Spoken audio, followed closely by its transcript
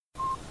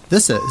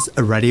This is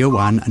a Radio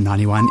 1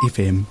 91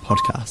 FM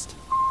podcast.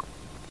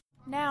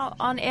 Now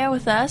on air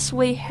with us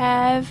we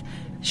have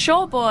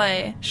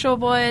Shawboy.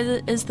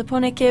 Shawboy is the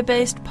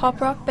Puneke-based pop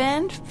rock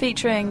band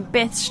featuring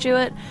Beth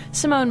Stewart,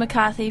 Simone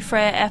McCarthy,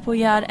 Freya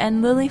Appleyard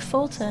and Lily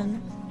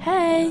Fulton.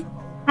 Hey!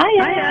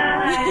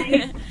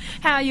 Hiya!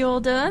 How are you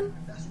all doing?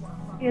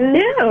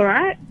 Yeah,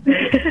 alright.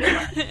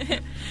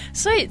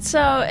 Sweet,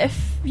 so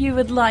if you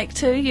would like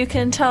to, you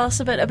can tell us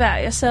a bit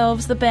about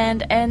yourselves, the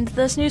band, and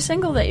this new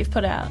single that you've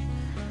put out.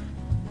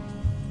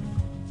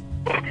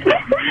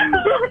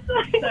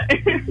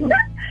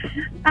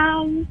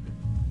 Oh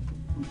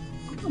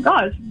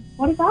gosh,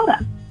 what about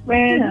us?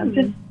 We're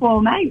just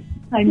four mates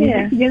playing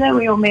music together.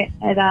 We all met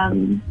at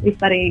we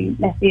study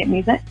Massey at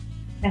Music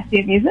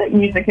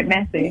at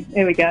Massey.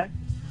 There we go.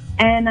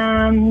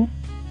 And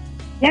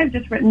we've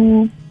just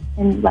written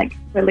and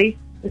released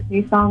this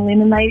new song,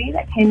 Lemon Lady,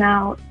 that came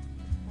out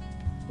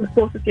the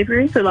 4th of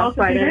February, so last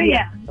Friday,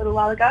 a little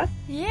while ago.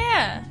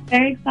 Yeah.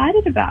 Very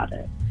excited about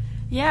it.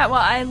 Yeah,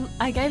 well,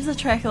 I gave the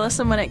track a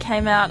listen when it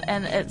came out,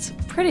 and it's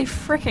pretty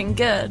freaking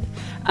good.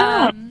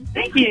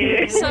 Thank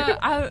you. So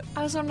I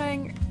was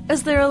wondering,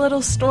 is there a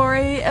little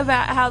story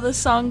about how the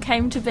song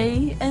came to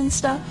be and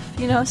stuff?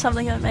 You know,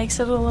 something that makes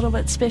it a little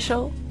bit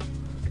special?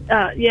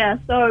 So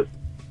it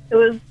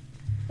was,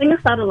 I think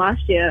it started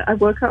last year. I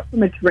woke up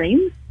from a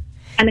dream,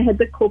 and I had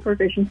the chord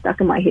progression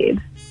stuck in my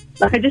head.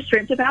 I just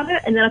dreamt about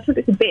it, and then I took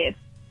it to Beth,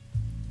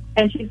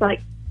 and she's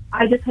like,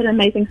 I just had an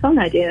amazing song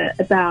idea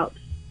about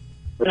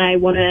when I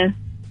want to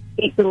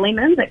eat the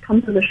lemon that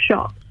comes with the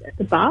shots at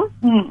the bar.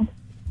 Mm.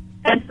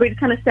 And so we just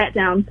kind of sat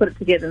down, put it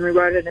together, and we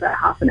wrote it in about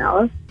half an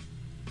hour.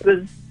 It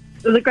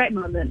was a great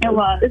moment. It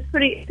was. It's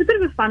a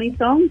bit of a funny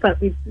song,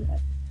 but we still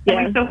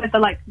had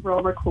the raw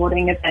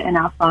recording of it in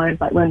our phones.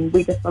 When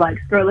we just were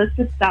screw it, let's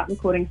just start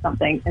recording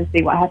something and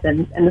see what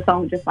happens. And the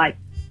song just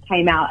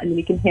came out, and then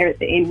you can hear at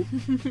the end.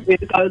 We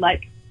would go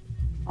we're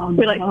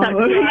stuck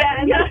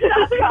crying.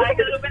 Start crying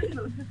a little bit. It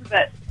was just a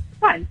bit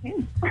quite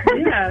intense.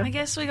 Yeah. I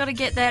guess we got to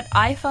get that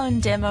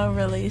iPhone demo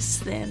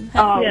released then.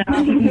 Oh, yeah.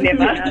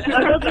 Never.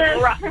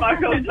 Rough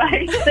vocal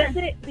base. At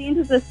the end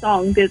of the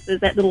song, there's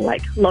that little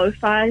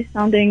lo-fi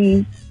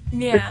sounding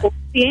record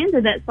at the end,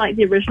 and that's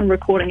the original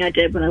recording I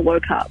did when I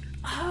woke up.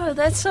 Oh,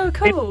 that's so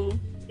cool.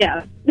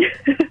 Yeah.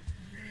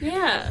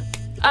 Yeah.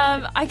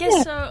 I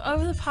guess so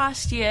over the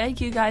past year,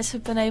 you guys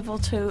have been able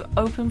to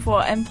open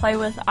for and play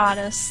with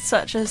artists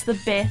such as the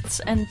Beths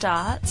and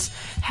Darts.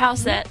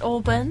 How's that all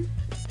been?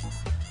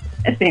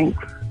 It's been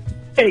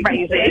very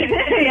crazy.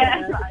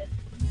 Yeah.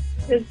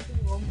 Because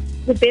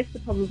the Beths are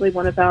probably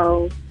one of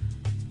our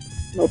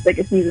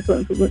biggest musical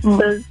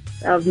influences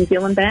of New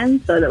Zealand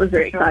bands, so that was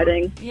very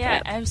exciting.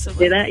 Yeah,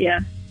 absolutely. Do that,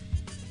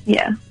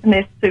 yeah. And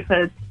they're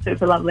super,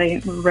 super lovely,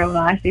 real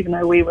nice, even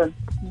though we were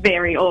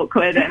very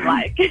awkward and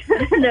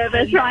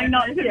nervous, trying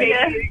not to be,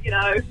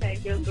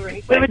 fangirls or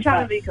anything. We were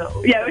trying to be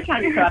cool. Yeah, we were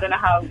trying to be cool. I don't know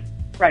how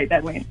great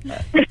that went.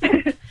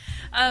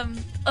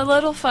 A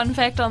little fun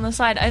fact on the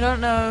side, I don't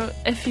know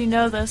if you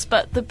know this,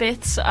 but the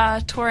Beths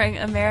are touring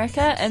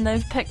America, and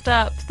they've picked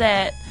up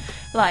that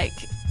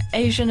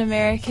Asian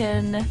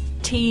American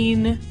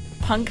teen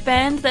punk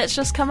band that's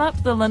just come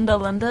up, the Linda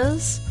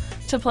Lindas,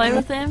 to play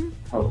with them,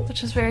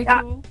 which is very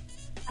cool.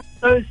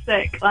 So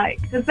sick,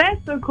 because they're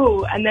so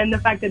cool, and then the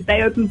fact that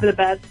they open for the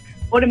Beths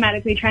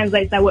automatically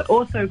translates that we're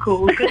also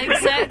cool.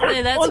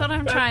 Exactly, that's what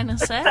I'm trying to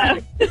say.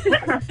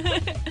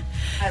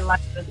 I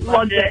like this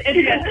logic.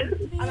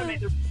 I don't need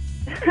to.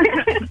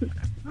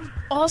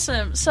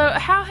 Awesome. So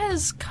how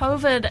has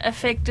COVID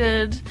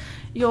affected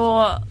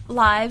your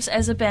lives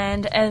as a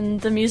band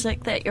and the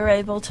music that you're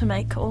able to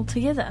make all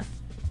together?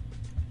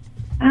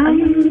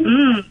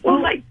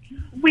 Well,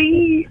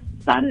 we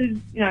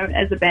started,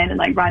 as a band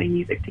and writing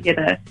music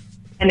together,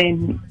 and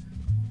then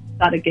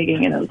started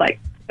gigging, and it was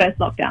first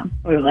lockdown.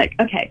 We were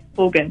okay,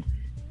 all good.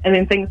 And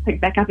then things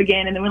picked back up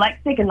again, and then we're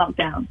second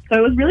lockdown. So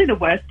it was really the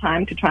worst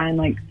time to try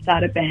and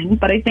start a band,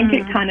 but I think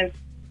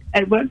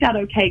it worked out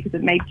okay because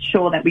it made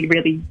sure that we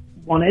really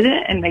wanted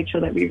it and made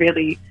sure that we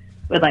really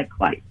were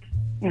quite,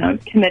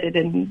 committed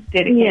and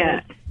dedicated.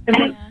 Yeah.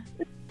 And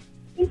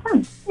it's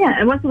fun. Yeah,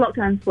 and once the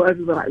lockdowns were over,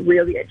 we were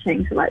really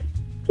itching to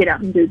get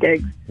out and do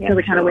gigs. So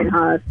we kind of went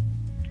hard.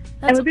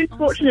 And we've been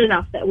fortunate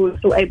enough that we were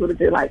still able to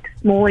do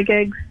smaller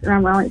gigs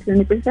around Wellington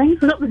and everything.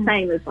 So not the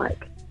same as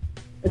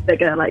a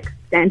bigger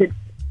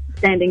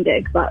standing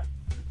gigs, but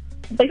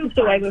they were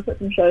still able to put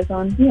some shows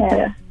on.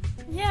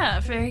 Yeah,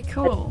 very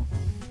cool.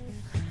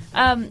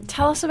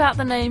 Tell us about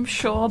the name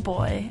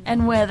Shawboy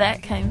and where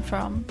that came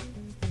from.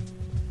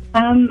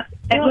 It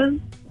was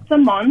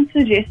Simone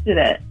suggested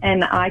it,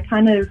 and I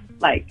kind of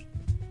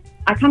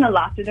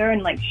laughed at her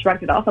and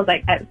shrugged it off. I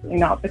was absolutely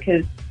not,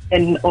 because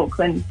in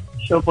Auckland,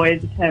 Shawboy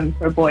is a term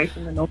for a boy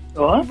from the North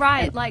Shore.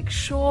 Right,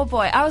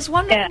 Shawboy. I was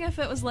wondering if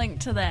it was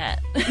linked to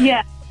that.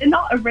 Yeah,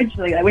 not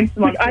originally. When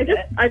Simone I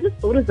just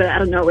thought of it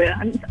out of nowhere.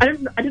 I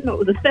didn't know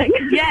it was a thing.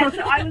 Yeah,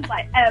 so I was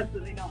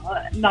absolutely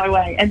not, no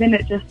way. And then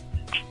it just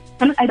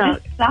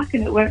stuck,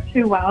 and it worked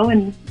too well,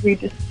 and we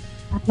just,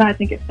 I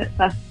think it fits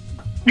us.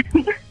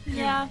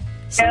 Yeah.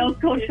 Yeah, it was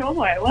called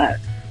Shoreboy. It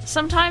worked.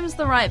 Sometimes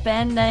the right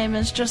band name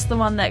is just the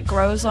one that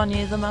grows on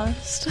you the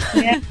most.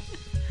 Yeah.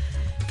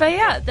 But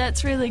yeah,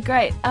 that's really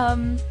great.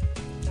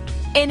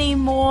 Any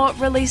more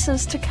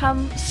releases to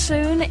come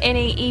soon?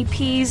 Any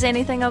EPs,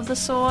 anything of the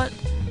sort?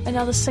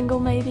 Another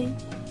single maybe?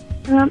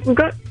 We've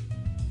got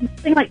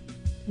nothing like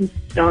in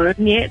stone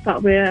yet,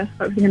 but we're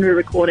hopefully going to be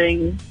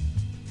recording,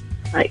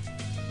 like,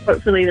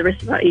 hopefully the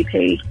rest of our EP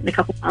in a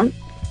couple months.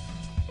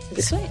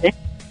 Sweet.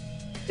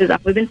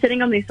 Because we've been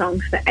sitting on these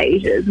songs for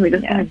ages, and we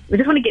just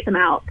want to get them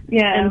out,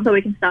 and so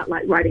we can start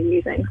like writing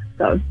new things.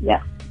 So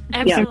yeah,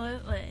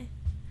 absolutely.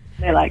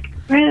 They're like,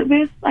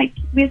 where's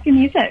your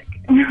music?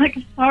 And we're like,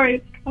 sorry,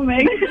 it's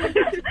coming.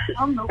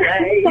 On the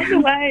way. On the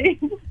way.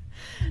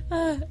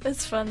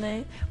 It's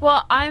funny.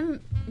 Well, I'm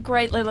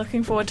greatly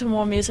looking forward to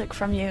more music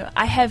from you.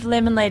 I have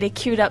Lemon Lady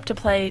queued up to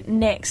play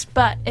next,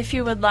 but if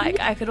you would like,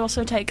 I could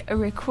also take a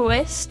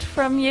request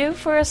from you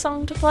for a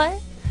song to play.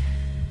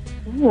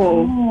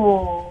 Ooh.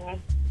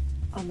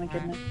 Oh my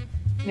goodness.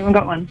 Anyone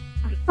got one?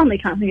 I probably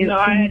can't think of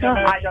it. No,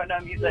 I don't know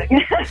music.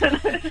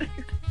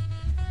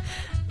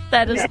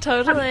 That is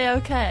totally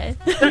okay.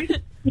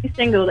 New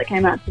single that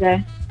came out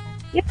today.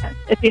 Yeah,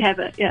 if you have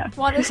it, yeah.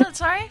 What is it,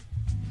 sorry?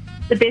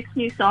 The best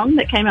new song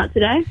that came out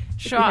today.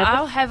 Sure,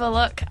 I'll have a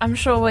look. I'm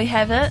sure we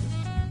have it.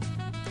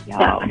 Yeah, I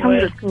can't remember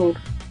what it's called.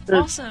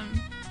 Awesome.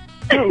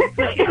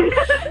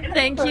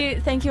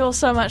 Thank you all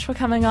so much for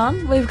coming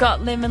on. We've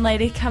got Lemon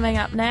Lady coming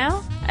up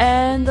now,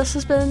 and this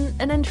has been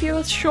an interview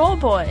with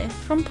Shoreboy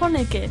from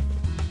Poneke.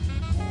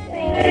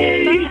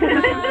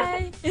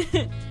 Bye.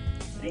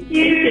 Thank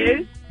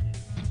you.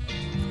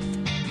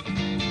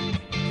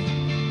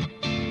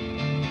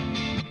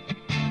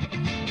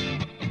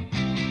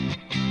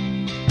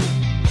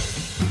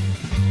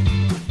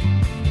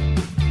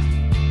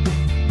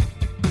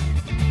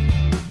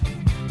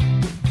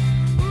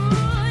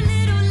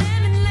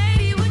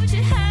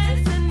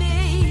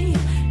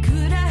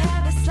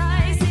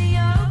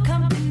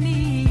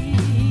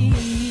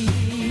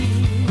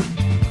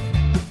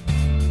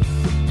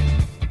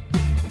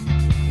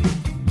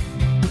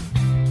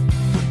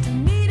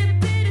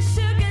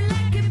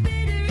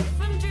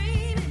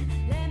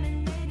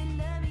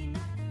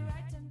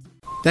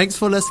 Thanks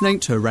for listening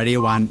to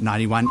Radio 1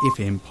 91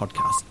 FM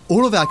podcast.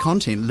 All of our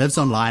content lives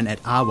online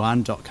at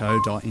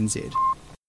r1.co.nz.